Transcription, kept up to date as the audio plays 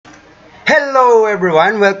Hello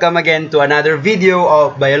everyone, welcome again to another video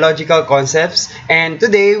of biological concepts, and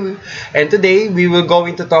today we will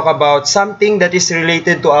going to talk about something that is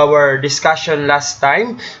related to our discussion last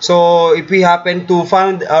time. So if we happen to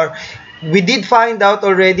find we did find out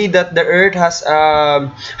already that the earth has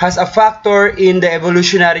a factor in the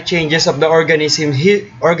evolutionary changes of the organisms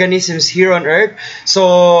here on earth.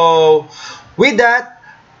 So with that,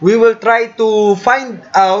 we will try to find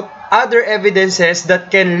out other evidences that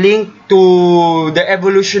can link to the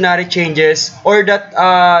evolutionary changes, or that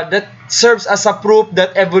serves as a proof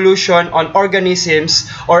that evolution on organisms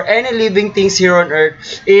or any living things here on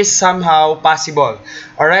earth is somehow possible.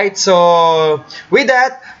 Alright, so with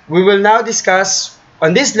that, we will now discuss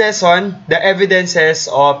on this lesson the evidences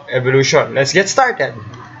of evolution. Let's get started.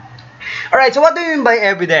 Alright, so what do you mean by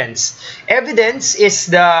evidence? Evidence is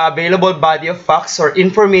the available body of facts or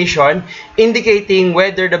information indicating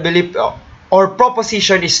whether the belief or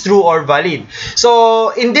proposition is true or valid. So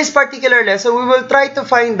in this particular lesson, we will try to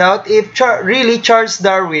find out if really Charles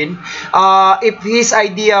Darwin, if his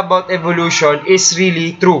idea about evolution is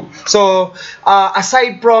really true. So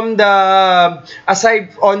aside on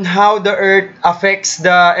how the earth affects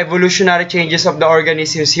the evolutionary changes of the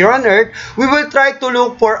organisms here on earth, we will try to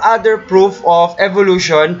look for other proof of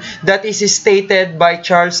evolution that is stated by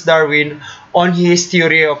Charles Darwin on his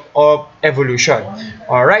theory of evolution.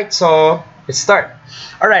 Alright, so let's start.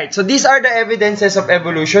 Alright, so these are the evidences of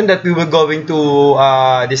evolution that we will going to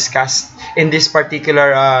discuss in this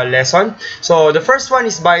particular lesson. So the first one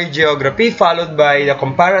is biogeography, followed by the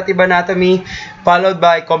comparative anatomy, followed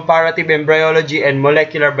by comparative embryology and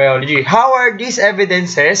molecular biology. How are these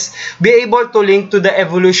evidences be able to link to the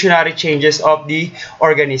evolutionary changes of the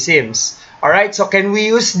organisms? Alright, so can we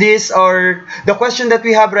use this, or the question that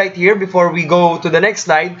we have right here before we go to the next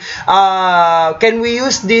slide, can we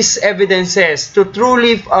use these evidences to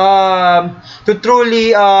truly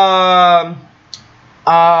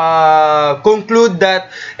conclude that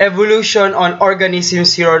evolution on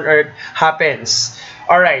organisms here on earth happens?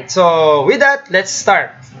 Alright, so with that, let's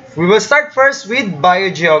start. We will start first with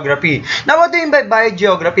biogeography. Now, what do you mean by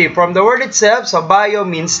biogeography? From the word itself, so bio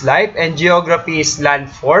means life and geography is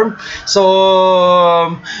landform.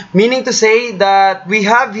 So, meaning to say that we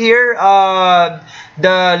have here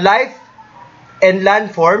the life and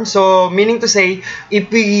landform. So, meaning to say,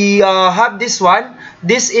 if we have this one,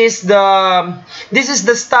 this is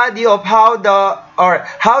the study of how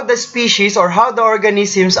the species or how the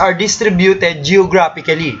organisms are distributed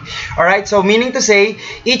geographically. Alright, so meaning to say,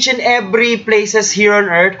 each and every places here on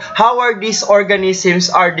earth, how are these organisms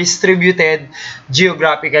are distributed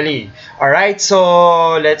geographically. Alright,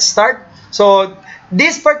 so let's start. So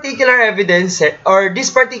this particular evidence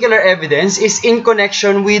is in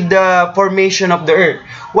connection with the formation of the earth.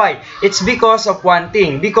 Why? It's because of one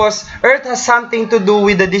thing. Because earth has something to do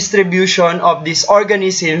with the distribution of these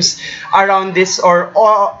organisms around this, or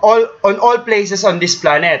on all places on this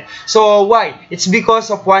planet. So why? It's because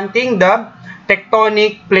of one thing, the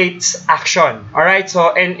tectonic plates action. Alright,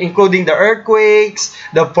 so and including the earthquakes,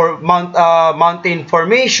 the mountain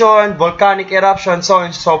formation, volcanic eruption, so on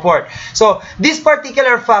and so forth. So these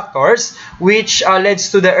particular factors which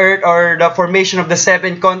leads to the earth or the formation of the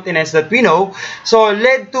 7 continents that we know, so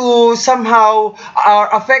led to somehow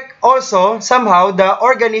affect also somehow the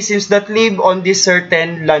organisms that live on this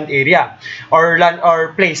certain land area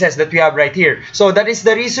or places that we have right here. So that is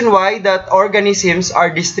the reason why that organisms are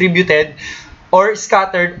distributed or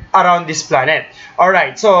scattered around this planet.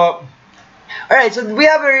 Alright, so we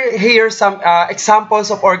have here some examples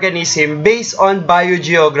of organism based on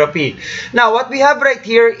biogeography. Now, what we have right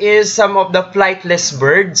here is some of the flightless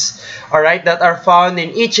birds, alright, that are found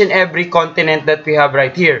in each and every continent that we have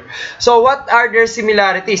right here. So what are their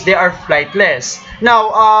similarities? They are flightless.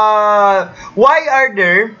 Now, why are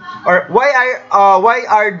there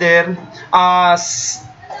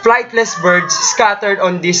flightless birds scattered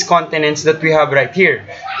on these continents that we have right here?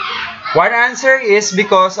 One answer is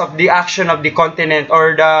because of the action of the continent,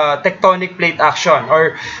 or the tectonic plate action,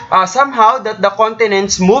 or somehow that the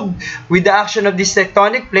continents move with the action of these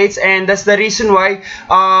tectonic plates, and that's the reason why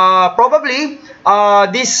probably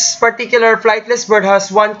this particular flightless bird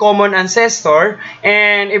has one common ancestor,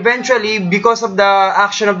 and eventually because of the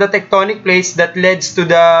action of the tectonic plates that leads to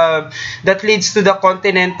the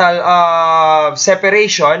continental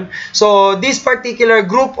separation. So this particular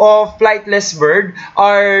group of flightless bird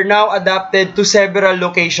are now adapted to several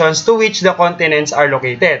locations to which the continents are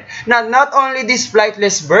located. Now, not only these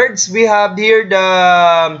flightless birds, we have here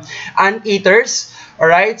the anteaters.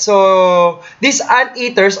 Alright, so these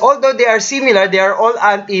anteaters, although they are similar, they are all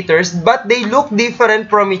anteaters, but they look different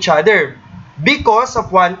from each other. because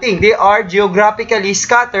of one thing. They are geographically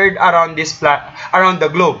scattered around around the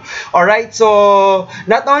globe. All right. So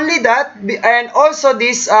not only that, and also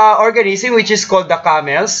this organism, which is called the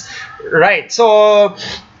camels. Right. So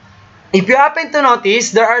if you happen to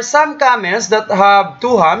notice, there are some camels that have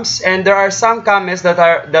two humps, and there are some camels that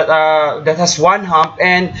has one hump,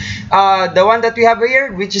 and the one that we have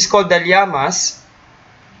here, which is called the llamas.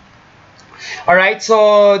 All right,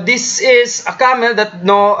 so this is a camel that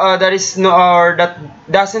that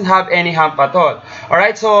doesn't have any hump at all. All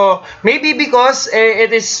right, so maybe because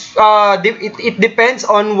it depends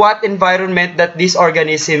on what environment that this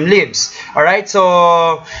organism lives. All right,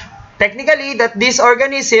 so technically that these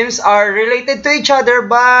organisms are related to each other,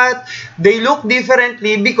 but they look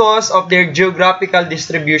differently because of their geographical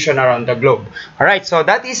distribution around the globe. Alright, so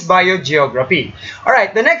that is biogeography.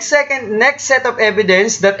 Alright, the next set of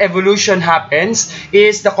evidence that evolution happens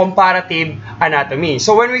is the comparative anatomy.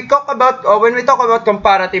 So when we talk about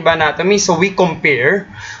comparative anatomy, so we compare,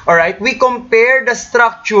 alright, we compare the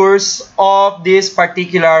structures of these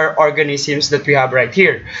particular organisms that we have right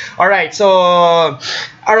here. Alright, so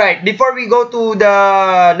alright, before we go to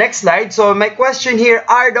the next slide, so my question here,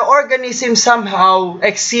 are the organisms somehow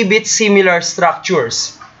exhibit similar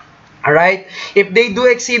structures? Alright, if they do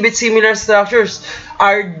exhibit similar structures,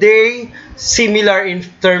 are they similar in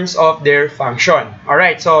terms of their function?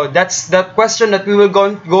 Alright, so that's the question that we will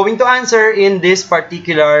going to answer in this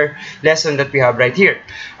particular lesson that we have right here.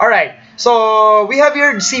 Alright, so we have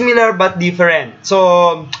here similar but different.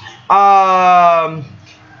 So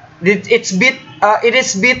it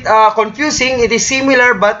is bit confusing. It is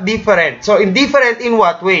similar but different. So different in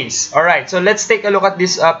what ways? Alright, so let's take a look at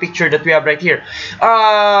this picture that we have right here.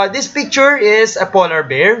 This picture is a polar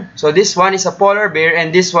bear. So this one is a polar bear,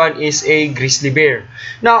 and this one is a grizzly bear.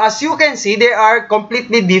 Now, as you can see, they are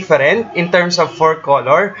completely different in terms of fur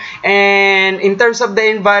color, and in terms of the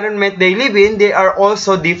environment they live in, they are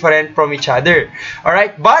also different from each other.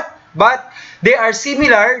 Alright, but they are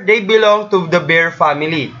similar. They belong to the bear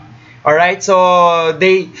family. Alright, so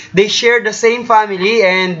they share the same family,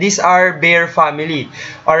 and these are bear family.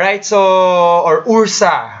 Alright, so, or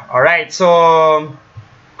Ursa. Alright, so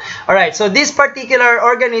this particular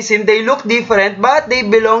organism, they look different, but they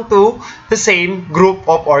belong to the same group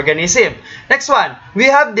of organism. Next one, we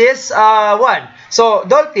have this one. So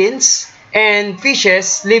dolphins and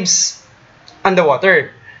fishes lives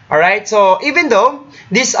underwater. Alright, so even though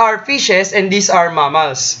these are fishes and these are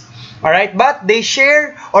mammals. Alright, but they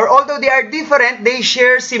share, or although they are different, they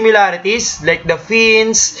share similarities like the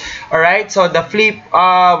fins. Alright, so the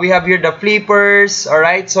we have here the flippers.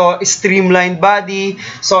 Alright, so streamlined body,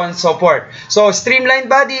 so on and so forth. So streamlined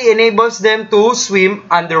body enables them to swim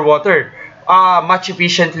underwater much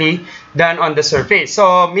efficiently than on the surface.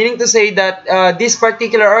 So meaning to say that this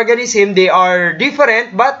particular organism, they are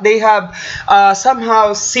different, but they have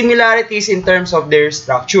somehow similarities in terms of their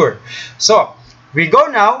structure. So we go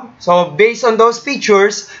now. So based on those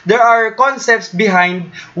pictures, there are concepts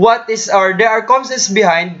behind those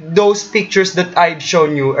pictures that I've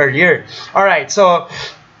shown you earlier. Alright, so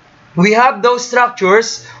we have those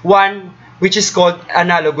structures, one which is called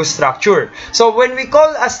analogous structure. So when we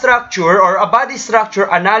call a structure or a body structure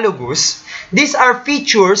analogous, these are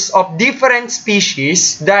features of different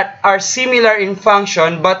species that are similar in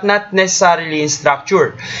function but not necessarily in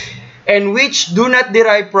structure, and which do not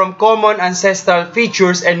derive from common ancestral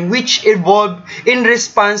features, and which evolve in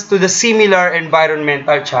response to the similar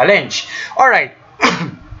environmental challenge. All right.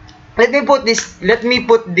 Let me put this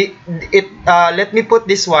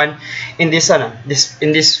one in this let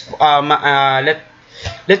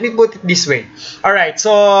me put it this way. All right.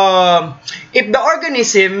 So if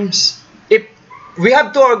we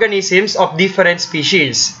have two organisms of different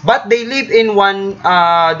species, but they live in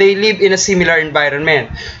a similar environment.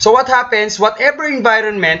 So what happens? Whatever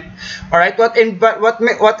environment, all right,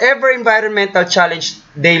 whatever environmental challenge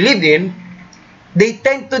they live in, they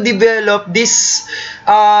tend to develop this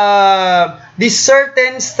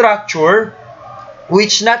certain structure,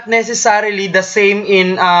 which not necessarily the same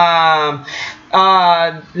in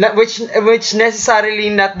which necessarily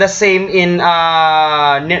not the same in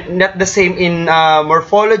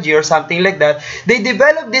morphology or something like that. They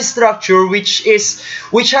develop this structure which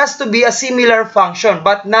has to be a similar function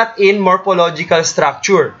but not in morphological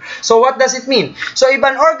structure. So what does it mean? So if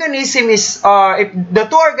an organism is if the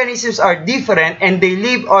two organisms are different and they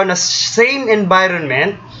live on a same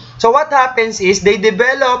environment, so what happens is they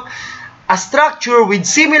develop a structure with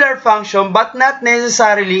similar function but not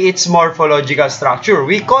necessarily its morphological structure.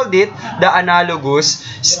 We called it the analogous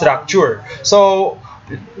structure. So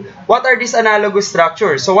what are these analogous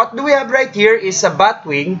structures? So what do we have right here is a bat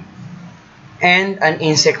wing. and an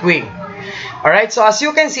insect wing. Alright, so as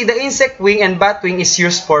you can see, the insect wing and bat wing is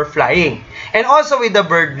used for flying. And also with the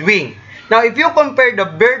bird wing. Now, if you compare the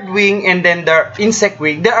bird wing and then the insect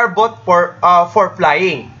wing, they are both for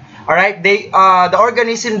flying. Alright, the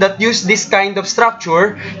organism that use this kind of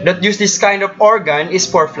structure, that use this kind of organ is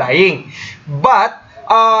for flying. But,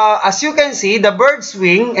 as you can see, the bird's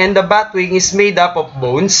wing and the bat wing is made up of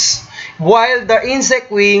bones, while the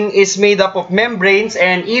insect wing is made up of membranes,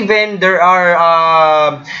 and even there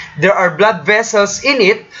are blood vessels in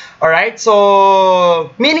it. Alright,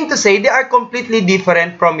 so meaning to say they are completely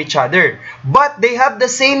different from each other, but they have the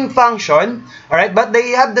same function. Alright, but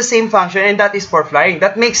they have the same function, and that is for flying.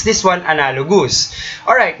 That makes this one analogous.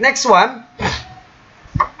 Alright, next one.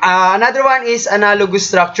 Another one is analogous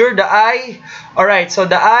structure, the eye. Alright, so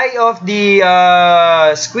the eye of the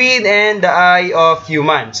squid and the eye of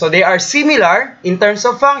human. So they are similar in terms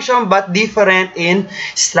of function but different in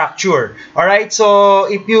structure. Alright, so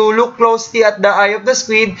if you look closely at the eye of the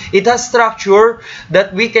squid, it has structure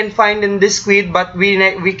that we can find in the squid but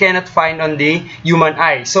we cannot find on the human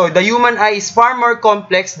eye. So the human eye is far more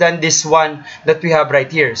complex than this one that we have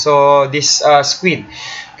right here. So this squid.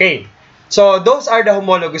 Okay. So those are the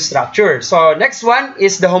homologous structure. So next one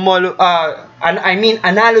is the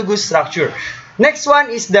analogous structure. Next one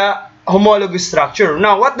is the homologous structure.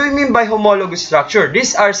 Now, what do we mean by homologous structure?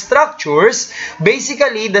 These are structures,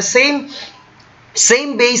 basically the same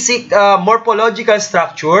basic morphological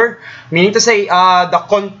structure, meaning to say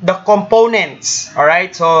the components. All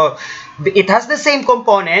right, so it has the same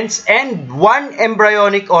components and one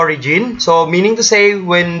embryonic origin. So meaning to say,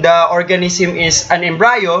 when the organism is an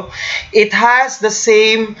embryo, it has the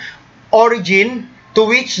same origin to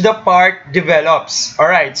which the part develops. All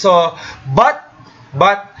right, so but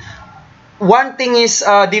one thing is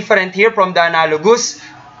different here from the analogous.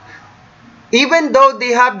 Even though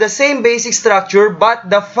they have the same basic structure, but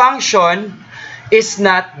the function is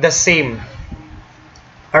not the same.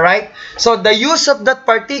 Alright? So, the use of that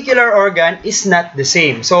particular organ is not the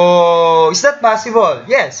same. So, is that possible?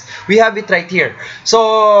 Yes. We have it right here.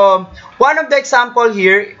 So, one of the example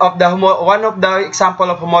here of the example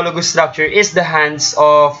of homologous structure is the hands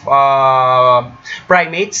of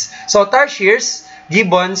primates. So, tarsiers,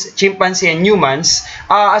 gibbons, chimpanzee, and humans,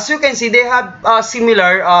 as you can see, they have a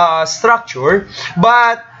similar structure,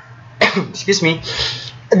 but excuse me,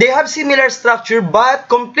 they have similar structure but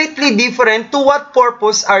completely different. To what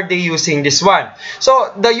purpose are they using this one?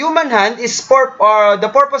 So the human hand is for the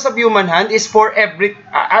purpose of human hand is for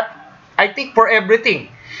I think for everything.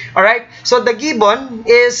 All right, so the gibbon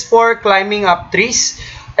is for climbing up trees.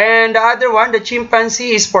 And the other one, the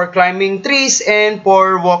chimpanzee, is for climbing trees and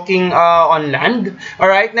for walking on land.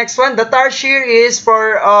 Alright, next one, the tarsier is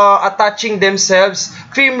for attaching themselves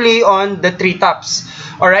firmly on the treetops.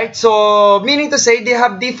 Alright, so meaning to say they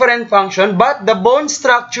have different function, but the bone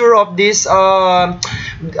structure of this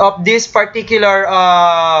particular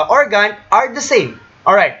organ are the same.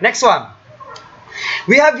 Alright, next one.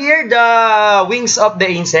 We have here the wings of the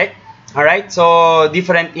insect. Alright, so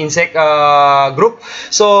different insect group.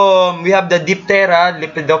 So we have the Diptera,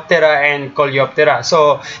 Lepidoptera, and Coleoptera.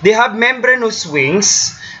 So they have membranous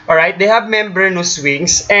wings. Alright, they have membranous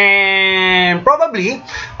wings, and probably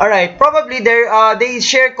they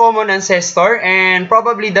share common ancestor, and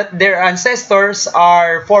probably that their ancestors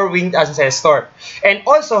are four-winged ancestor, and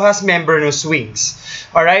also has membranous wings.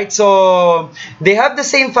 Alright, so they have the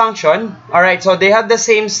same function. Alright, so they have the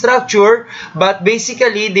same structure, but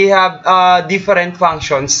basically they have different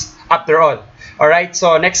functions after all. Alright,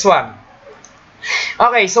 so next one.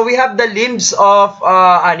 Okay, so we have the limbs of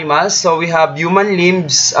animals. So we have human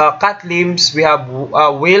limbs, cat limbs, we have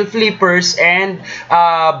whale flippers, and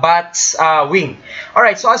bat's wing.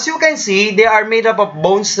 Alright, so as you can see, they are made up of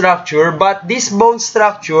bone structure, but this bone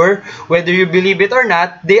structure, whether you believe it or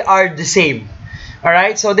not, they are the same.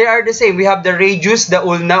 Alright, so they are the same. We have the radius, the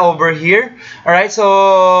ulna over here. Alright,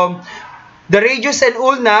 so the radius and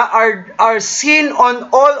ulna are seen on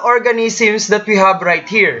all organisms that we have right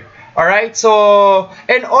here. Alright, so,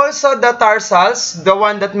 and also the tarsals, the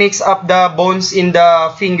one that makes up the bones in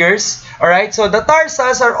the fingers. Alright, so the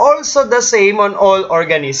tarsals are also the same on all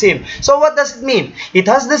organisms. So what does it mean? It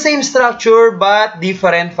has the same structure but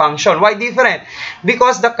different function. Why different?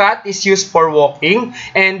 Because the cat is used for walking,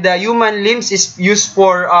 and the human limbs is used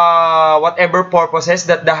for whatever purposes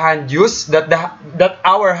that the hand use, that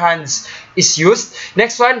our hands is used.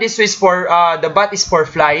 Next one, this is for the bat is for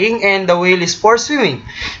flying, and the whale is for swimming.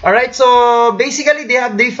 Alright, so basically they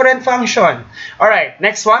have different function. Alright,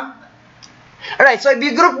 next one. Alright, so if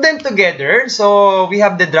you group them together, so we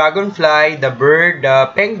have the dragonfly, the bird,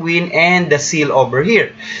 the penguin, and the seal over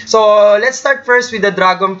here. So let's start first with the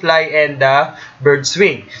dragonfly and the bird's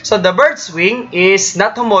wing. So the bird's wing is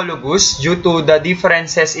not homologous due to the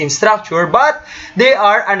differences in structure, but they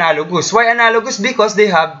are analogous. Why analogous? Because they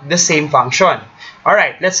have the same function.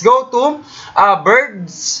 Alright, let's go to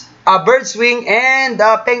bird's wing and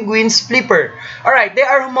penguin's flipper. Alright, they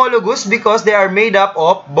are homologous because they are made up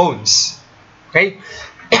of bones. Okay,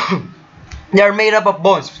 they are made up of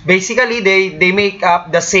bones. Basically, they make up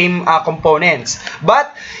the same components.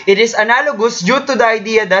 But it is analogous due to the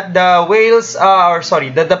idea that the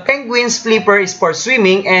the penguin's flipper is for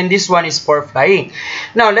swimming and this one is for flying.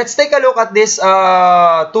 Now, let's take a look at this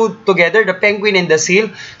two together, the penguin and the seal.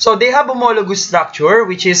 So they have homologous structure,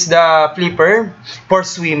 which is the flipper for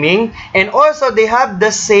swimming, and also they have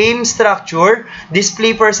the same structure. These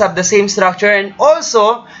flippers have the same structure, and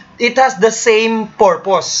also it has the same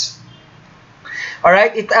purpose.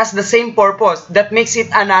 Alright, it has the same purpose. That makes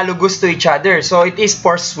it analogous to each other. So it is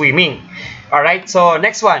for swimming. Alright, so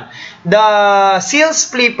next one. The seal's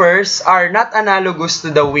flippers are not analogous to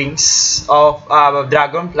the wings of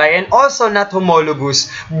dragonfly and also not homologous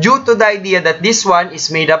due to the idea that this one is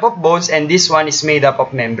made up of bones and this one is made up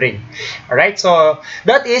of membrane. Alright, so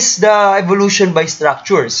that is the evolution by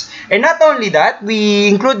structures. And not only that, we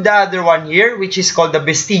include the other one here, which is called the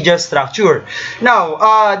vestigial structure.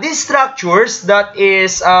 Now, these structures that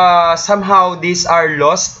is somehow these are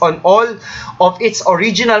lost on all of its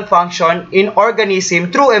original function in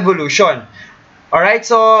organism through evolution. Alright,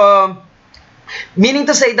 so meaning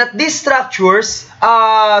to say that these structures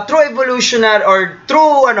through evolutionary or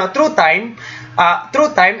through time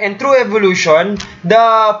and through evolution,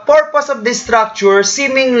 the purpose of this structure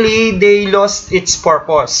seemingly they lost its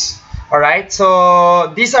purpose. Alright,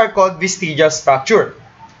 so these are called vestigial structure.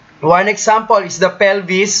 One example is the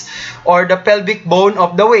pelvis or the pelvic bone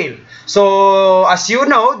of the whale. So, as you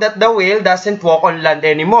know, that the whale doesn't walk on land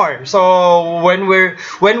anymore. So, when will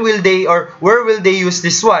they or where will they use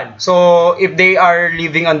this one? So, if they are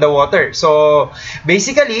living on the water. So,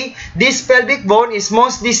 basically, this pelvic bone is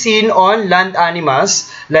mostly seen on land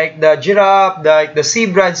animals like the giraffe, like the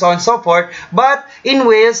zebra, and so on and so forth. But in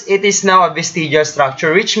whales, it is now a vestigial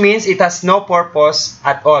structure, which means it has no purpose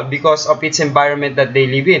at all because of its environment that they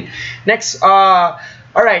live in. Next,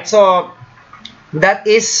 alright, so that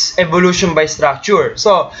is evolution by structure.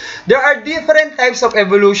 So there are different types of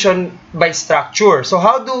evolution by structure. So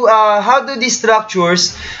how do these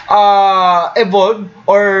structures evolve,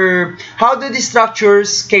 or how do these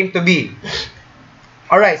structures came to be?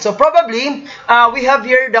 Alright, so probably we have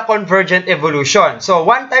here the convergent evolution. So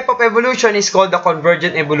one type of evolution is called the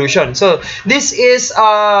convergent evolution. So this is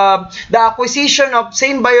the acquisition of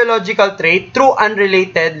same biological trait through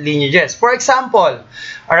unrelated lineages. For example,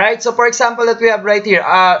 alright, so for example that we have right here,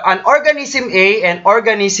 an organism A and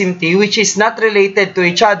organism T, which is not related to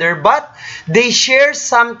each other, but they share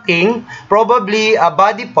something, probably a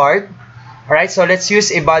body part. Alright, so let's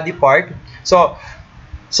use a body part. So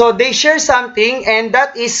they share something, and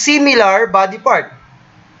that is similar body part.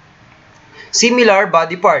 Similar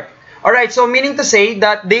body part. Alright, so meaning to say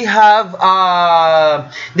that they have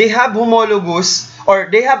homologous or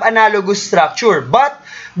they have analogous structure, but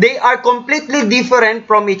they are completely different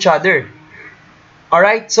from each other.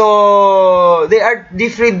 Alright, so they are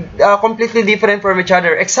completely different from each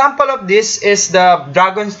other. Example of this is the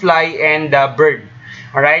dragonfly and the bird.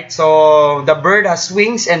 Alright, so the bird has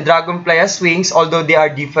wings and dragonfly has wings, although they are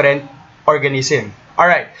different organisms.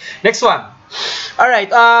 Alright, next one.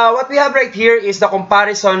 Alright, what we have right here is the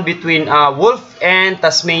comparison between wolf and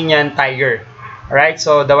Tasmanian tiger. Alright,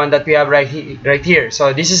 so the one that we have right here.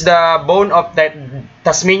 So this is the bone of that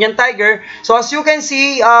Tasmanian tiger. So as you can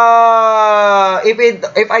see, if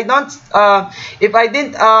I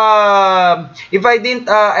didn't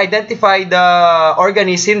identify the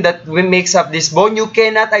organism that makes up this bone, you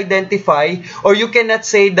cannot identify or you cannot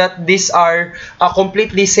say that these are a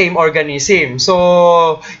completely same organism.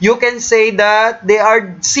 So you can say that they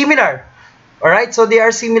are similar. Alright, so they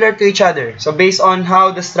are similar to each other. So based on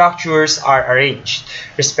how the structures are arranged,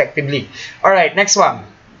 respectively. Alright, next one.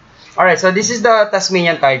 Alright, so this is the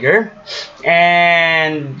Tasmanian tiger.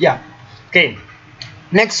 And yeah, okay.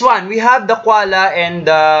 Next one, we have the koala and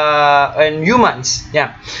humans.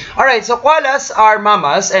 Yeah. Alright, so koalas are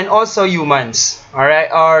mammals and also humans.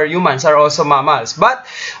 Alright, or humans are also mammals. But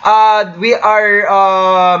we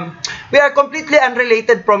are completely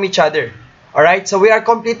unrelated from each other. Alright, so we are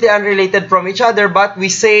completely unrelated from each other, but we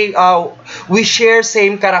say we share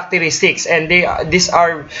same characteristics, and these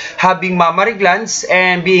are having mammary glands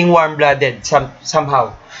and being warm-blooded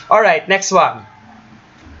somehow. Alright, next one.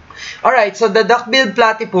 Alright, so the duck-billed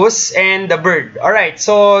platypus and the bird. Alright,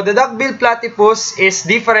 so the duck-billed platypus is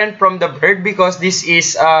different from the bird because this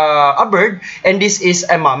is a bird and this is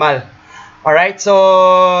a mammal. Alright,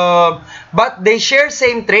 so but they share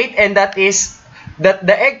same trait, and that is that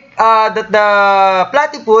the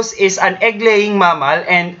platypus is an egg-laying mammal,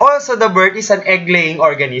 and also the bird is an egg-laying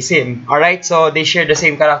organism. Alright, so they share the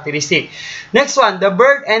same characteristic. Next one, the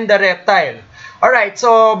bird and the reptile. Alright,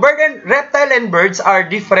 so reptile and birds are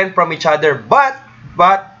different from each other, but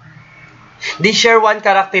they share one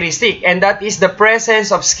characteristic, and that is the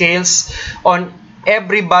presence of scales on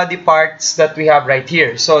every body parts that we have right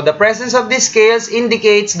here. So the presence of these scales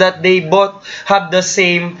indicates that they both have the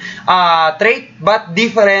same trait, but they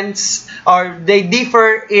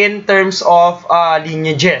differ in terms of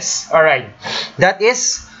lineages. Alright, that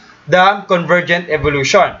is the convergent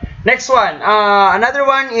evolution. Next one, another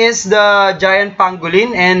one is the giant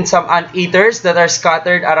pangolin and some anteaters that are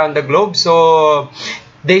scattered around the globe. So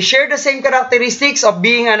they share the same characteristics of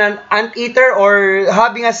being an anteater, or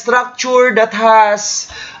having a structure that has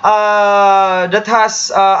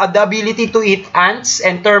the ability to eat ants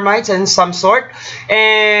and termites and some sort,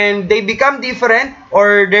 and they become different,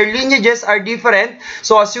 or their lineages are different.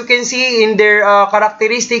 So as you can see in their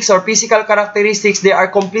characteristics or physical characteristics, they are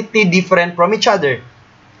completely different from each other.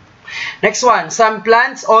 Next one, some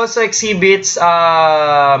plants also exhibits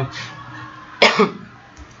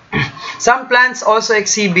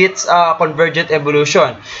convergent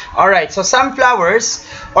evolution. Alright, so some flowers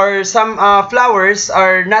or some flowers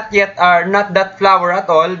are not that flower at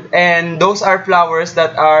all, and those are flowers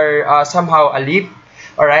that are somehow a leaf.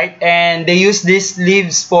 Alright, and they use these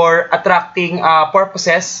leaves for attracting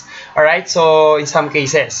purposes. Alright, so in some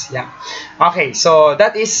cases, yeah. Okay, so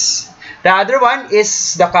that is the other one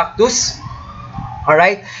is the cactus.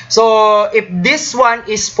 Alright, so if this one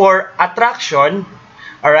is for attraction,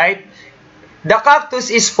 alright, the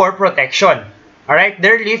cactus is for protection. Alright,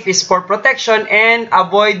 their leaf is for protection and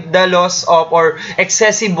avoid the loss of or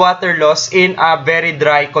excessive water loss in a very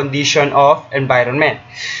dry condition of environment.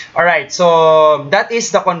 Alright, so that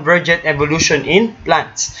is the convergent evolution in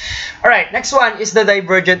plants. Alright, next one is the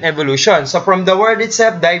divergent evolution. So from the word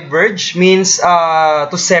itself, diverge means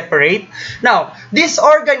to separate. Now, these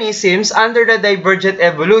organisms under the divergent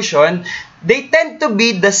evolution, they tend to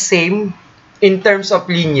be the same in terms of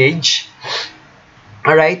lineage.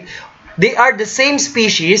 Alright, they are the same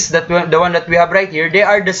species, the one that we have right here. They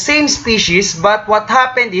are the same species, but what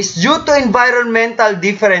happened is due to environmental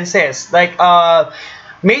differences, like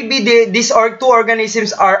maybe these two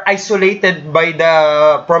organisms are isolated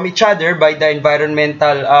from each other by the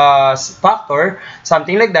environmental factor,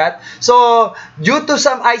 something like that. So due to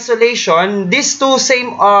some isolation, these two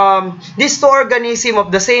organisms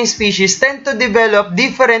of the same species tend to develop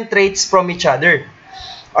different traits from each other.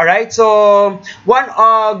 Alright, so one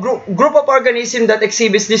group of organisms that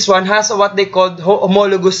exhibits this one has what they call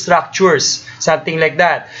homologous structures, something like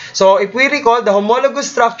that. So if we recall, the homologous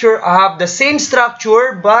structure have the same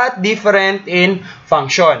structure but different in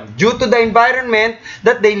function due to the environment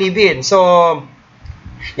that they live in. So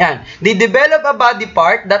yan, they develop a body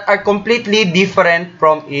part that are completely different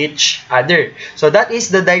from each other. So that is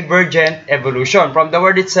the divergent evolution. From the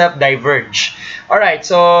word itself, diverge. Alright,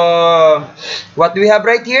 so what we have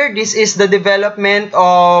right here, this is the development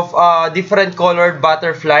of different colored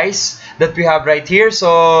butterflies that we have right here.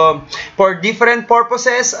 So for different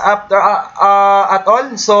purposes at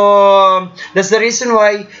all. So that's the reason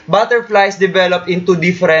why butterflies develop into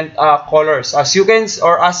different colors. As you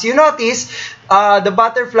notice, the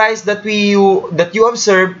butterflies that you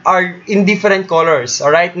observe are in different colors.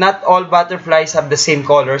 All right, not all butterflies have the same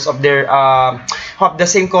colors of their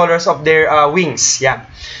wings. Yeah.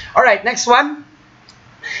 All right, next one.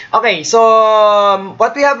 Okay, so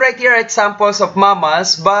what we have right here are examples of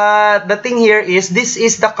mammals, but the thing here is this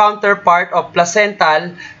is the counterpart of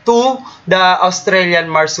placental to the Australian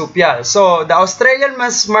marsupial. So the Australian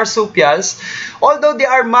marsupials, although they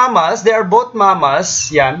are mammals, they are both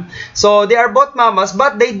mammals, yan. So they are both mammals,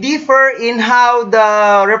 but they differ in how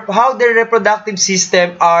their reproductive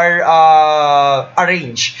system are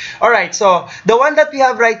arranged. Alright, so the one that we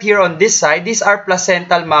have right here on this side, these are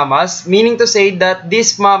placental mammals, meaning to say that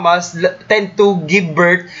these mammals tend to give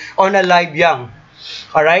birth on a live young.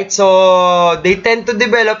 Alright, so they tend to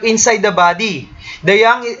develop inside the body. The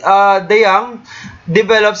young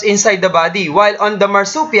develops inside the body, while on the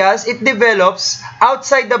marsupials, it develops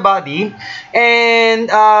outside the body,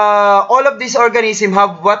 and all of these organisms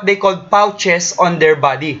have what they call pouches on their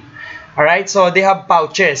body. Alright, so they have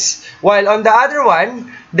pouches. While on the other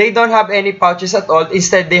one, they don't have any pouches at all.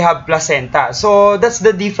 Instead, they have placenta. So that's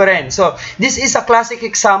the difference. So this is a classic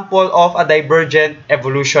example of a divergent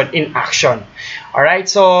evolution in action. Alright,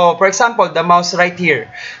 so for example, the mouse right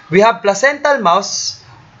here. We have placental mouse.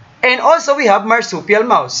 And also, we have marsupial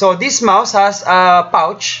mouse. So, this mouse has a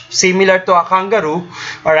pouch similar to a kangaroo.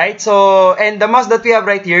 Alright, so, and the mouse that we have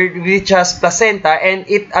right here, which has placenta, and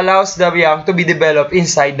it allows the young to be developed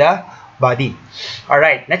inside the body.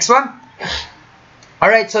 Alright, next one.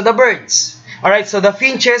 Alright, so the birds. Alright, so the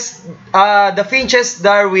finches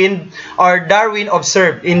Darwin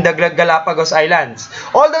observed in the Galapagos Islands.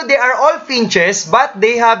 Although they are all finches, but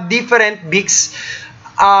they have different beaks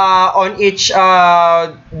on each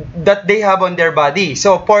that they have on their body.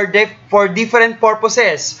 So for different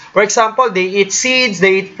purposes. For example, they eat seeds,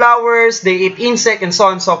 they eat flowers, they eat insects, and so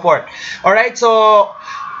on and so forth. Alright, so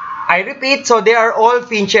I repeat, so they are all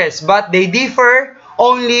finches, but they differ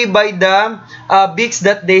only by the beaks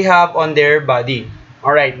that they have on their body.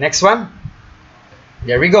 Alright, next one.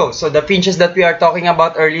 There we go. So the finches that we are talking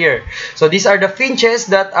about earlier. So these are the finches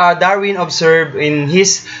that Darwin observed in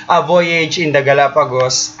his voyage in the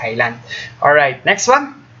Galapagos Island. Alright, next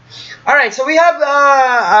one. Alright, so we have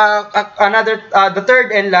the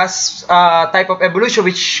third and last type of evolution,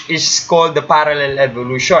 which is called the parallel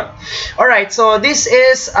evolution. Alright, so this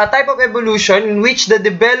is a type of evolution in which the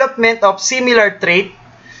development of similar trait,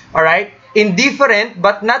 alright, in different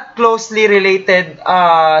but not closely related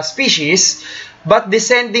species, but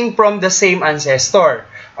descending from the same ancestor.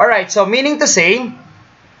 Alright, so meaning to say,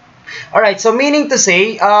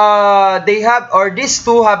 they have, or these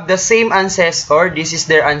two have the same ancestor. This is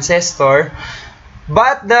their ancestor,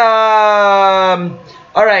 but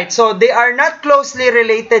alright, so they are not closely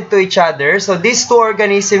related to each other. So these two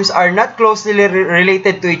organisms are not closely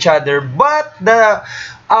related to each other, but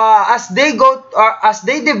as they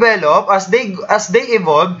develop, as they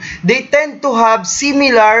evolve, they tend to have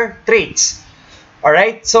similar traits.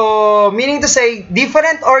 Alright, so meaning to say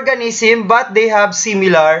different organism, but they have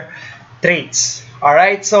similar traits.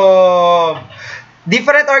 Alright, so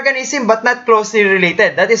different organism but not closely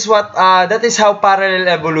related. That is how parallel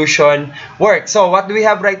evolution works. So what do we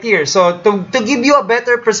have right here? So to give you a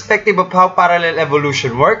better perspective of how parallel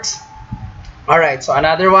evolution works. Alright, so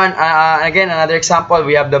another one, again, another example,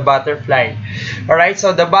 we have the butterfly. Alright,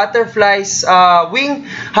 so the butterfly's wing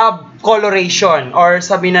have coloration, or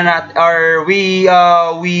sabi na natin, or we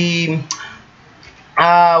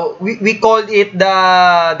call it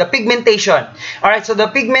the pigmentation. Alright, so the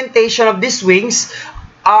pigmentation of these wings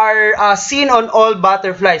are seen on all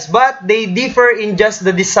butterflies, but they differ in just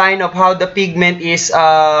the design of how the pigment is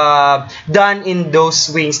done in those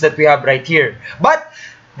wings that we have right here. But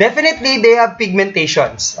definitely they have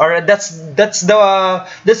pigmentations, or that's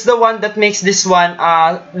the one that makes this one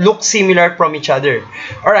look similar from each other.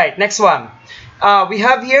 All right, next one. We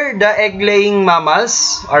have here the egg-laying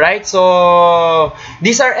mammals. All right, so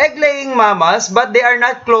these are egg-laying mammals, but they are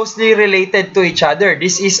not closely related to each other.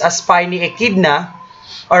 This is a spiny echidna.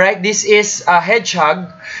 All right, this is a hedgehog.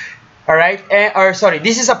 All right,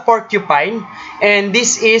 this is a porcupine, and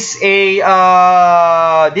this is a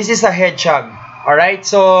hedgehog. Alright,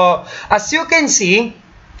 so as you can see,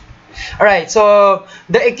 alright, so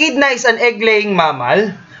the echidna is an egg-laying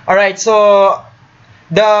mammal. Alright, so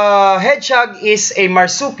the hedgehog is a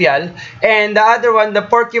marsupial, and the other one, the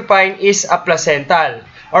porcupine, is a placental.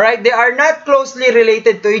 Alright, they are not closely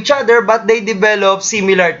related to each other, but they develop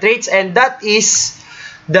similar traits, and that is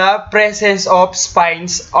the presence of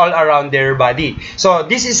spines all around their body. So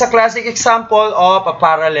this is a classic example of a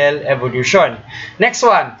parallel evolution. Next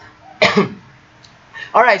one.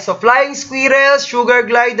 Alright, so flying squirrels, sugar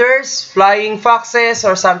gliders, flying foxes,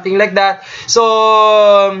 or something like that.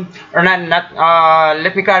 So,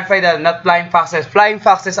 let me clarify that, not flying foxes. Flying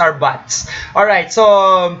foxes are bats. Alright,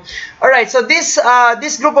 so this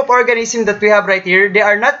group of organisms that we have right here, they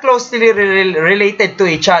are not closely related to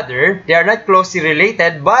each other. They are not closely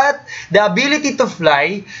related, but the ability to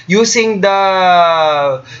fly using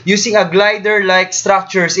a glider-like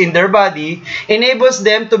structures in their body enables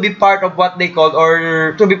them to be part of what they call,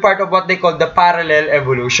 the parallel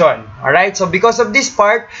evolution. Alright, so because of this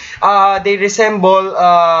part, they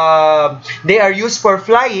are used for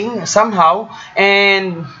flying somehow,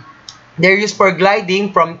 and They're used for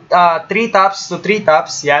gliding from treetops to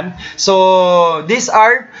treetops. Yan. So these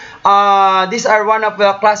are one of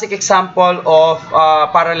the classic example of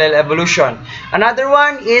parallel evolution. Another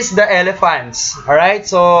one is the elephants. All right.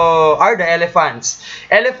 So the elephants.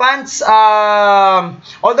 Elephants,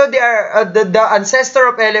 although they are the ancestor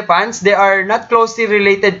of elephants, they are not closely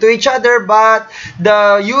related to each other, but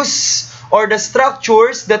the use or the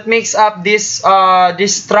structures that makes up this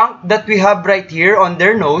trunk that we have right here on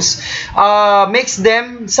their nose makes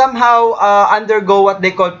them somehow undergo what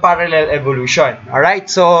they call parallel evolution. All right,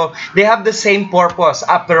 so they have the same purpose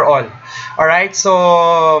after all. All right,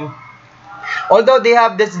 so although they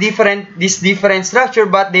have this different structure,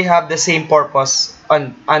 but they have the same purpose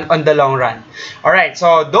on the long run. All right,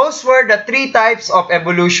 so those were the 3 types of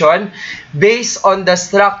evolution based on the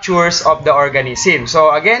structures of the organism.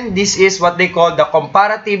 So again, this is what they call the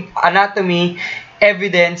comparative anatomy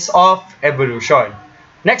evidence of evolution.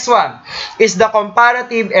 Next one is the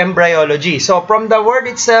comparative embryology. So from the word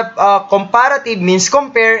itself, comparative means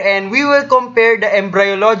compare, and we will compare the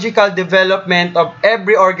embryological development of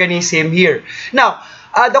every organism here. Now,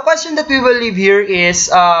 the question that we will leave here is,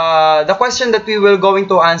 the question that we will going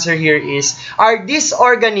to answer here is, are these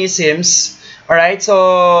organisms, alright,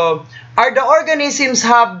 so are the organisms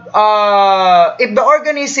have, if the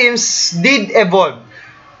organisms did evolve,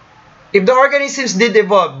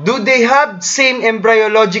 do they have same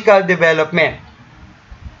embryological development?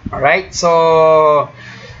 Alright, so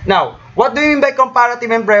now, what do you mean by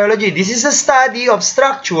comparative embryology? This is a study of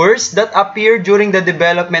structures that appear during the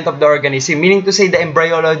development of the organism, meaning to say the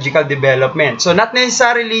embryological development. So not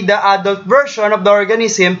necessarily the adult version of the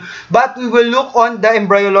organism, but we will look on the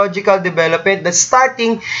embryological development, the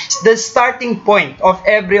starting point of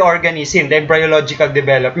every organism, the embryological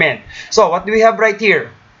development. So what do we have right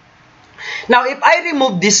here? Now, if I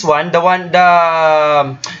remove this one,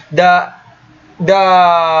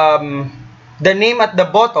 the name at the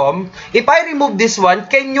bottom, if I remove this one,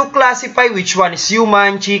 can you classify which one is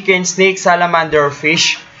human, chicken, snake, salamander, or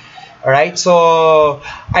fish? Alright, so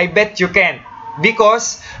I bet you can.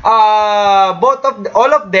 Because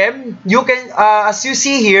all of them, you can, as you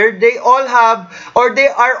see here, they all have, or they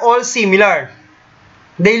are all similar.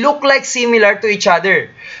 They look like similar to each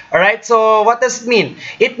other. Alright, so what does it mean?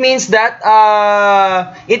 It means that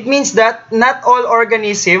not all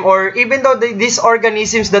organisms, or even though these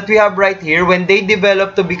organisms that we have right here, when they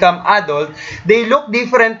develop to become adult, they look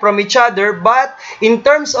different from each other, but in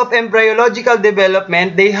terms of embryological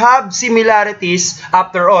development, they have similarities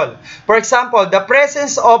after all. For example, the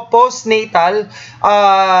presence of postnatal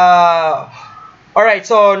alright,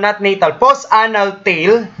 so not natal, post-anal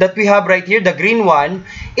tail that we have right here, the green one,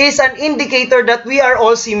 is an indicator that we are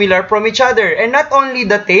all similar from each other. And not only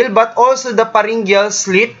the tail, but also the pharyngeal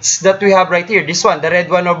slits that we have right here. This one, the red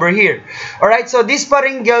one over here. Alright, so these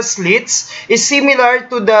pharyngeal slits is similar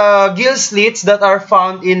to the gill slits that are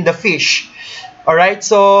found in the fish. Alright,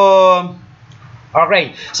 so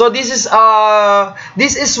okay, so this is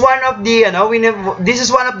one of the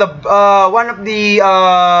one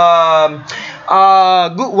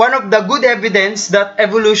of the good evidence that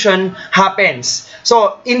evolution happens.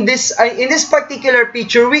 So in this particular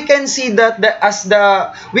picture, we can see that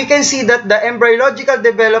the embryological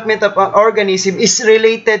development of an organism is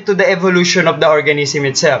related to the evolution of the organism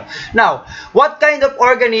itself. Now, what kind of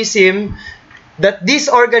organism that this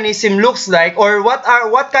organism looks like, or what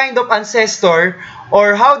kind of ancestor,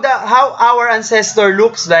 or how our ancestor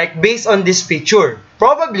looks like based on this picture?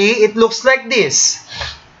 Probably it looks like this.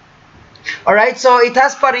 Alright, so it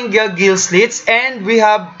has pharyngeal gill slits and we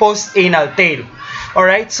have post-anal tail.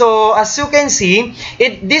 Alright, so as you can see,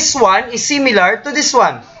 this one is similar to this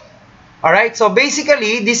one. Alright, so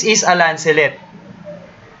basically this is a lancelet.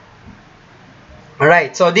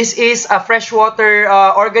 Alright, so this is a freshwater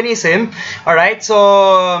organism. Alright,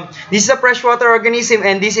 so this is a freshwater organism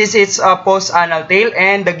and this is its post-anal tail,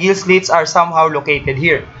 and the gill slits are somehow located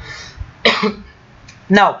here.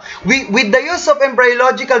 Now, with the use of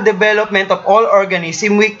embryological development of all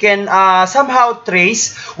organisms, we can somehow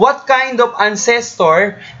trace what kind of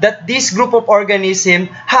ancestor that this group of organism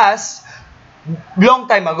has long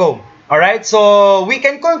time ago. Alright, so we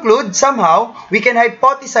can conclude somehow, we can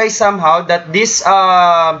hypothesize somehow that this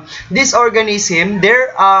organism,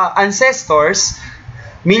 their ancestors,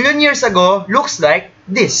 million years ago, looks like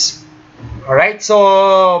this. Alright,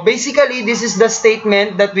 so basically this is the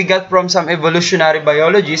statement that we got from some evolutionary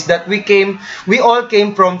biologists, that we all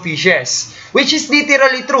came from fishes, which is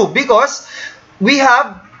literally true because we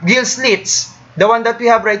have gill slits. The one that we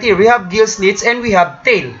have right here, we have gill slits and we have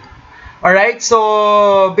tail. Alright,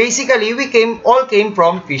 so basically we all came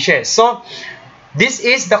from fishes. So This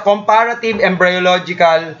is the comparative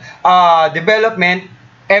embryological development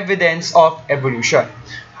evidence of evolution.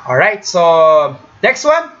 Alright, so next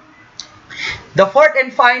one. The fourth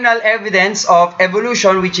and final evidence of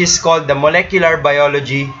evolution, which is called the molecular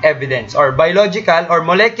biology evidence, or biological or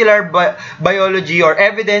molecular biology, or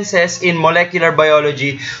evidences in molecular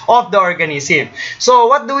biology of the organism. So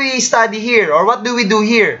what do we study here, or what do we do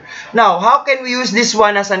here? Now, how can we use this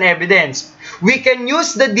one as an evidence? We can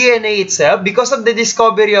use the DNA itself because of the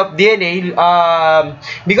discovery of DNA,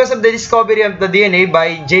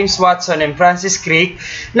 by James Watson and Francis Crick.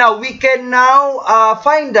 Now, we can now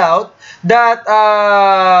find out that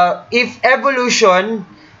if evolution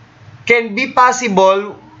can be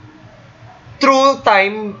possible through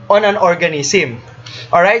time on an organism.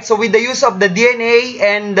 Alright, so with the use of the DNA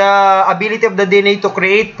and the ability of the DNA to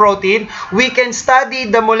create protein, we can study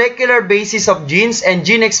the molecular basis of genes and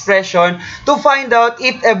gene expression to find out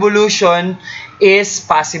if evolution is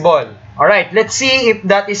possible. Alright, let's see if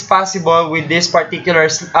that is possible with this particular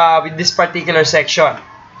section.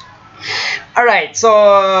 Alright, so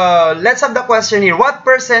let's have the question here. What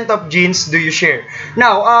percent of genes do you share?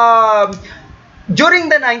 Now, during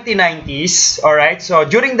the 1990s, alright, so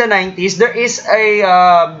during the 90s, there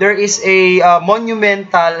is a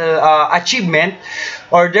monumental achievement,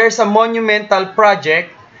 or there's a monumental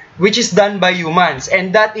project which is done by humans,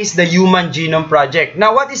 and that is the Human Genome Project.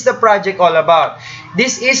 Now, what is the project all about?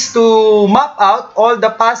 This is to map out all the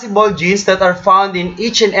possible genes that are found in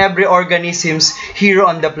each and every organisms here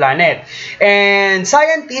on the planet. And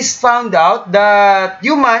scientists found out that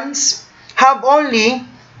humans have only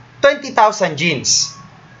 20,000 genes.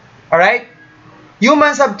 Alright?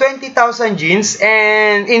 Humans have 20,000 genes,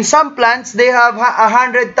 and in some plants, they have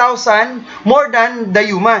 100,000 more than the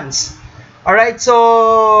humans. Alright,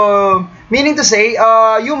 so meaning to say,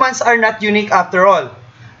 humans are not unique after all.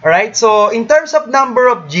 Alright, so in terms of number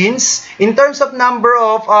of genes, in terms of number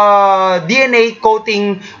of DNA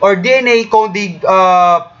coding or DNA coding,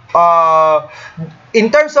 in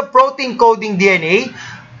terms of protein coding DNA,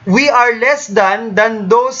 we are less than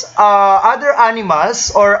those other animals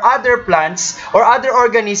or other plants or other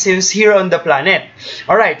organisms here on the planet.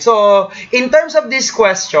 Alright, so in terms of this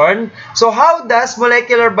question, so how does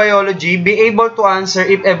molecular biology be able to answer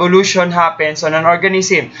if evolution happens on an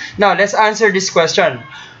organism? Now, let's answer this question.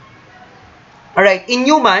 Alright, in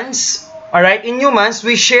humans,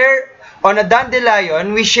 we share, on a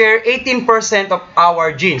dandelion, we share 18% of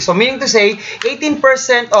our genes. So meaning to say,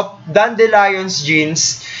 18% of dandelion's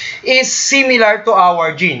genes is similar to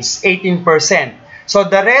our genes, 18%. So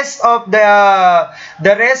the rest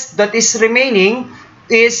that is remaining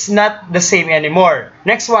is not the same anymore.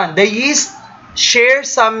 Next one, the yeast share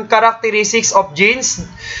some characteristics of genes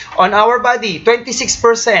on our body,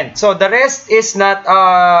 26%. So the rest is not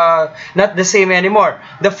the same anymore.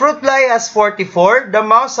 The fruit fly has 44, the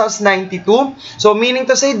mouse has 92. So meaning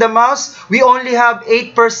to say, the mouse, we only have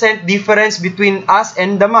 8% difference between us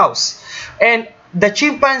and the mouse. And the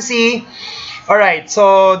chimpanzee, alright,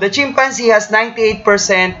 so the chimpanzee has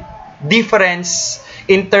 98% difference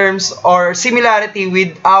in terms or similarity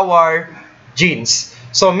with our genes.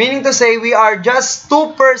 So, meaning to say, we are just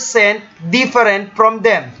 2% different from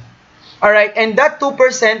them. Alright, and that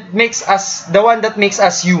 2% makes us, the one that makes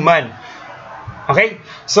us human. Okay,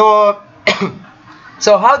 so,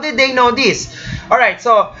 so how did they know this? Alright,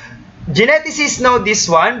 so, geneticists know this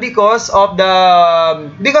one because of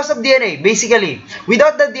DNA, basically.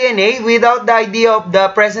 Without the DNA, without the idea of the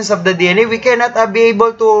presence of the DNA, we cannot be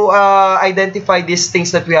able to identify these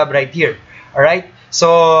things that we have right here. Alright,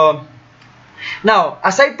 so now,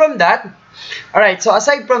 aside from that, alright, so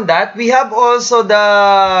aside from that, we have also the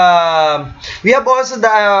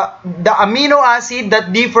amino acid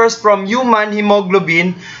that differs from human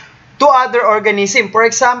hemoglobin to other organisms. For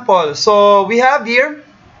example, so we have here,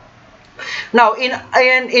 now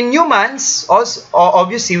in humans, also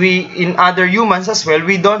obviously in other humans as well,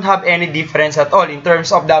 we don't have any difference at all in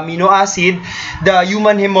terms of the amino acid the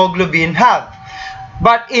human hemoglobin have.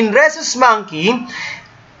 But in rhesus monkey,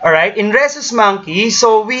 alright, in rhesus monkey,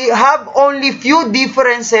 so we have only few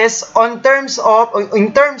differences in terms of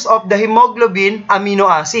the hemoglobin amino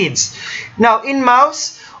acids. Now, in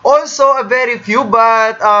mouse, also a very few,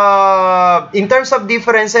 but in terms of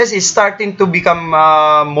differences, is starting to become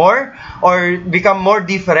more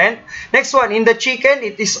different. Next one, in the chicken,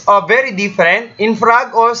 it is very different. In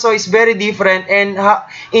frog, also is very different. And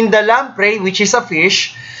in the lamprey, which is a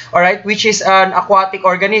fish, alright, which is an aquatic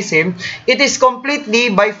organism, it is completely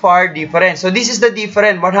by far different. So this is the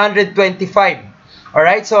different 125.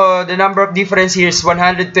 Alright, so the number of difference here is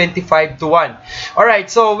 125 to 1. Alright,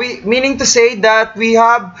 so meaning to say that we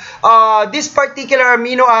have this particular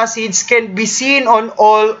amino acids can be seen on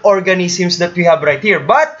all organisms that we have right here.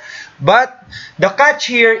 But the catch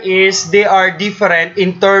here is they are different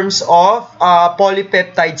in terms of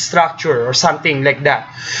polypeptide structure or something like that.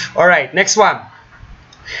 Alright, next one.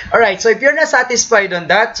 Alright, so if you're not satisfied on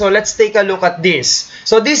that, so let's take a look at this.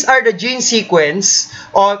 So these are the gene sequence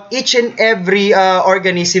of each and every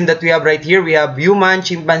organism that we have right here. We have human,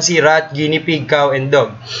 chimpanzee, rat, guinea pig, cow, and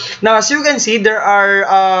dog. Now, as you can see, there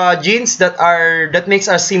are genes that makes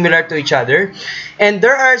us similar to each other. And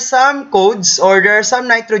there are some codes or there are some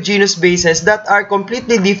nitrogenous bases that are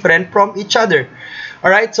completely different from each other.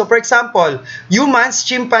 Alright, so for example, humans,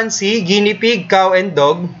 chimpanzee, guinea pig, cow, and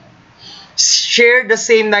dog share the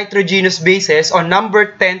same nitrogenous bases on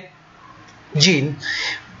number 10 gene,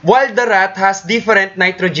 while the rat has different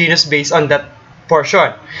nitrogenous base on that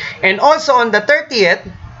portion. And also on the 30th,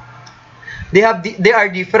 they are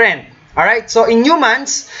different. Alright, so in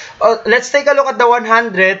humans, let's take a look at the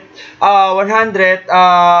 100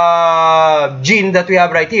 gene that we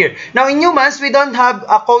have right here. Now in humans, we don't have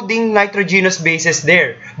a coding nitrogenous bases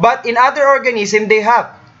there, but in other organisms, they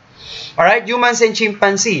have. Alright, humans and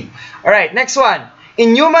chimpanzee. Alright, next one.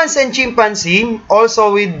 In humans and chimpanzee,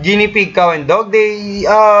 also with guinea pig, cow, and dog, they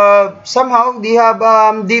somehow they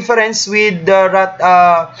have difference with the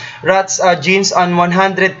rat's genes on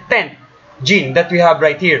 110 gene that we have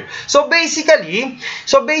right here. So basically,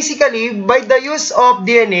 by the use of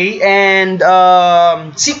DNA and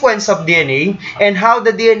sequence of DNA and how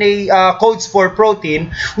the DNA codes for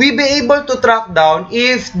protein, we be able to track down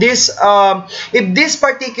if this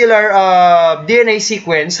particular DNA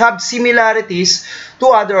sequence have similarities to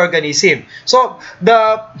other organisms. So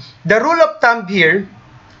the rule of thumb here,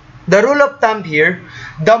 the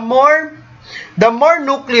more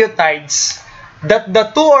nucleotides that the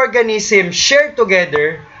two organisms share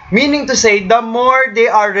together, meaning to say the more they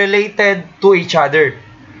are related to each other.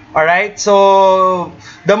 Alright, so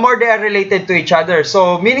the more they are related to each other.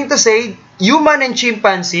 So meaning to say, human and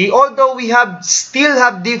chimpanzee, although we still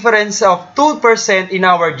have difference of 2% in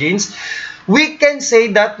our genes, we can say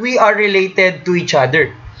that we are related to each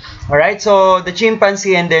other. Alright, so the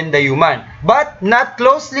chimpanzee and then the human, but not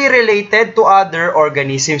closely related to other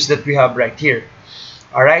organisms that we have right here.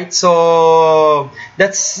 Alright, so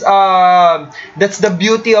that's the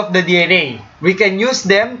beauty of the DNA. We can use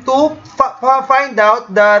them to find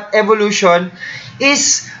out that evolution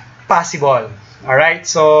is possible. Alright,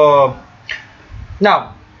 so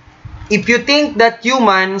now, if you think that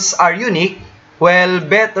humans are unique, well,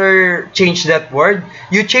 better change that word.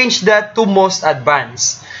 You change that to most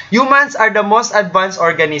advanced. Humans are the most advanced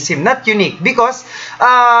organism, not unique, because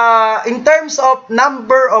in terms of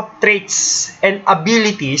number of traits and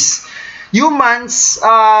abilities, humans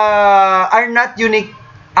are not unique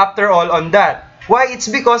after all on that. Why? It's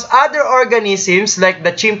because other organisms like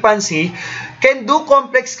the chimpanzee can do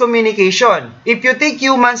complex communication. If you think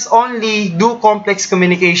humans only do complex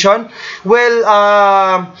communication,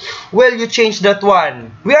 well, you change that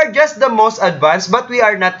one. We are just the most advanced, but we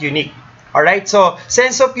are not unique. Alright, so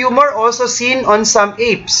sense of humor also seen on some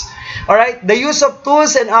apes. Alright, the use of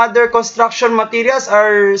tools and other construction materials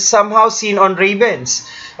are somehow seen on ravens.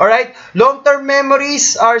 Alright, long-term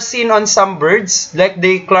memories are seen on some birds, like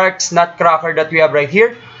the Clark's nutcracker that we have right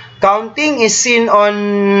here. Counting is seen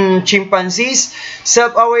on chimpanzees.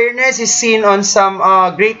 Self-awareness is seen on some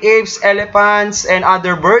great apes, elephants, and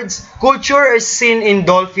other birds. Culture is seen in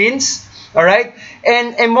dolphins. Alright,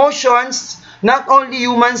 and emotions, not only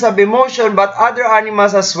humans have emotion, but other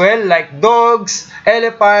animals as well, like dogs,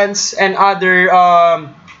 elephants, and other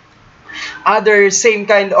same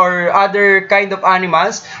kind or other kind of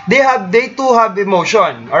animals. They too have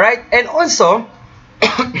emotion. All right, and also,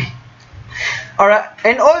 alright,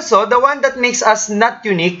 and also the one that makes us not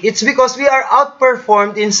unique, it's because we are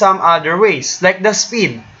outperformed in some other ways, like the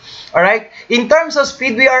speed. Alright, in terms of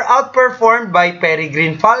speed, we are outperformed by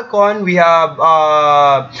peregrine falcon. We have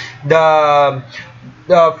the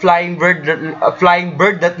flying bird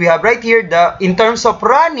that we have right here. In terms of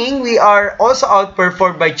running, we are also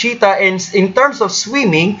outperformed by cheetah, and in terms of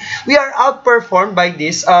swimming, we are outperformed by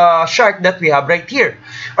this shark that we have right here.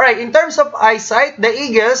 Alright, in terms of eyesight, the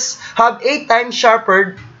eagles have 8 times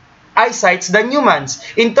sharper eyesights than humans.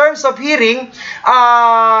 In terms of hearing,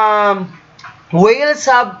 whales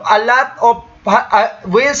have a lot of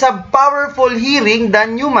whales have powerful hearing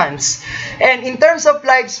than humans. And in terms of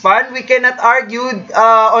lifespan, we cannot argue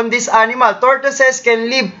on this animal. Tortoises can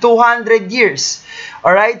live 200 years.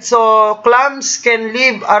 Alright, so clams can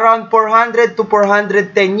live around 400 to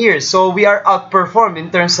 410 years. So we are outperformed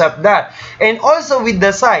in terms of that. And also with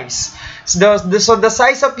the size. So the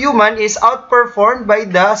size of human is outperformed by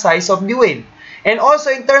the size of the whale. And also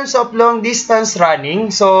in terms of long distance running,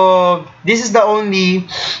 so this is the only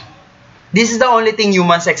thing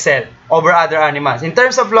humans excel over other animals. In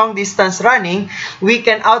terms of long distance running, we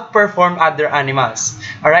can outperform other animals.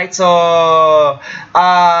 Alright, so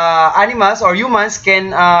animals or humans can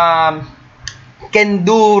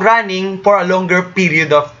do running for a longer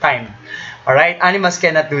period of time. Alright, animals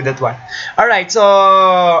cannot do that one. Alright,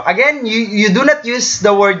 so again, you do not use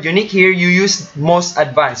the word unique here, you use most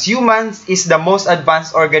advanced. Humans is the most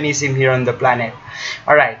advanced organism here on the planet.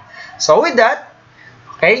 Alright, so with that,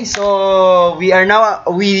 okay, so we are now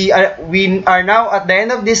at the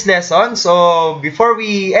end of this lesson. So before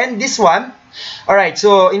we end this one, alright,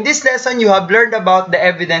 so in this lesson you have learned about the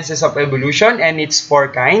evidences of evolution and its 4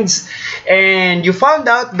 kinds, and you found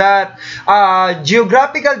out that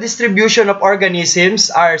geographical distribution of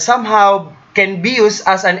organisms are somehow can be used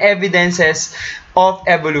as an evidences of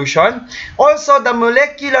evolution. Also, the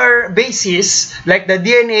molecular basis like the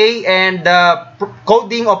DNA and the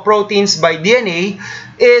coding of proteins by DNA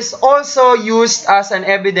is also used as an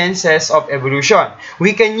evidences of evolution.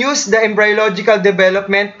 We can use the embryological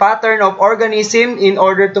development pattern of organism in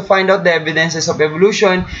order to find out the evidences of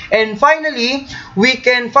evolution. And finally, we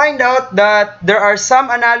can find out that there are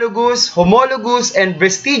some analogous, homologous, and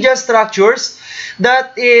vestigial structures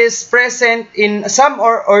that is present in some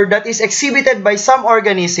or that is exhibited by some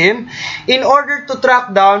organism in order to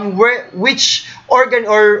track down which organ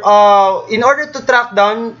or in order to track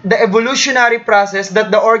down the evolutionary process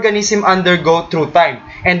that the organism undergo through time.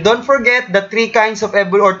 And don't forget the 3 types of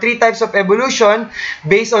evolution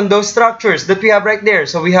based on those structures that we have right there.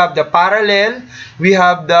 So we have the parallel, we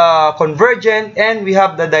have the convergent, and we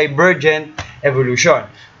have the divergent evolution.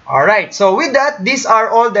 Alright, so with that, these are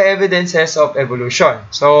all the evidences of evolution.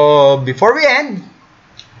 So before we end,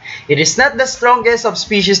 it is not the strongest of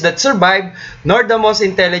species that survive, nor the most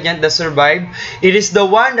intelligent that survive. It is the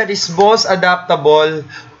one that is most adaptable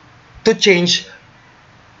to change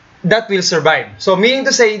that will survive. So meaning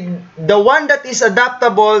to say, the one that is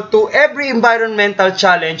adaptable to every environmental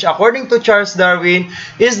challenge, according to Charles Darwin,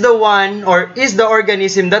 is the one or is the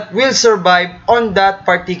organism that will survive on that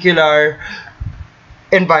particular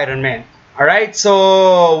environment. Alright,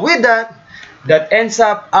 so with that, that ends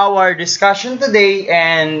up our discussion today,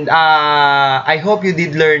 and I hope you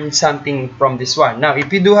did learn something from this one. Now,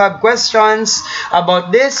 if you do have questions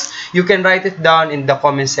about this, you can write it down in the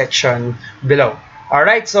comment section below.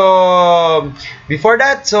 Alright, so before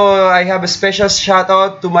that, so I have a special shout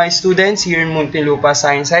out to my students here in Muntinlupa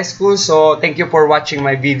Science High School. So thank you for watching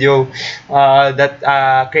my video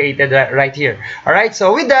that created right here. Alright,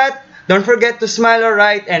 so with that, don't forget to smile,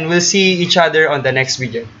 alright, and we'll see each other on the next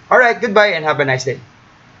video. Alright, goodbye and have a nice day.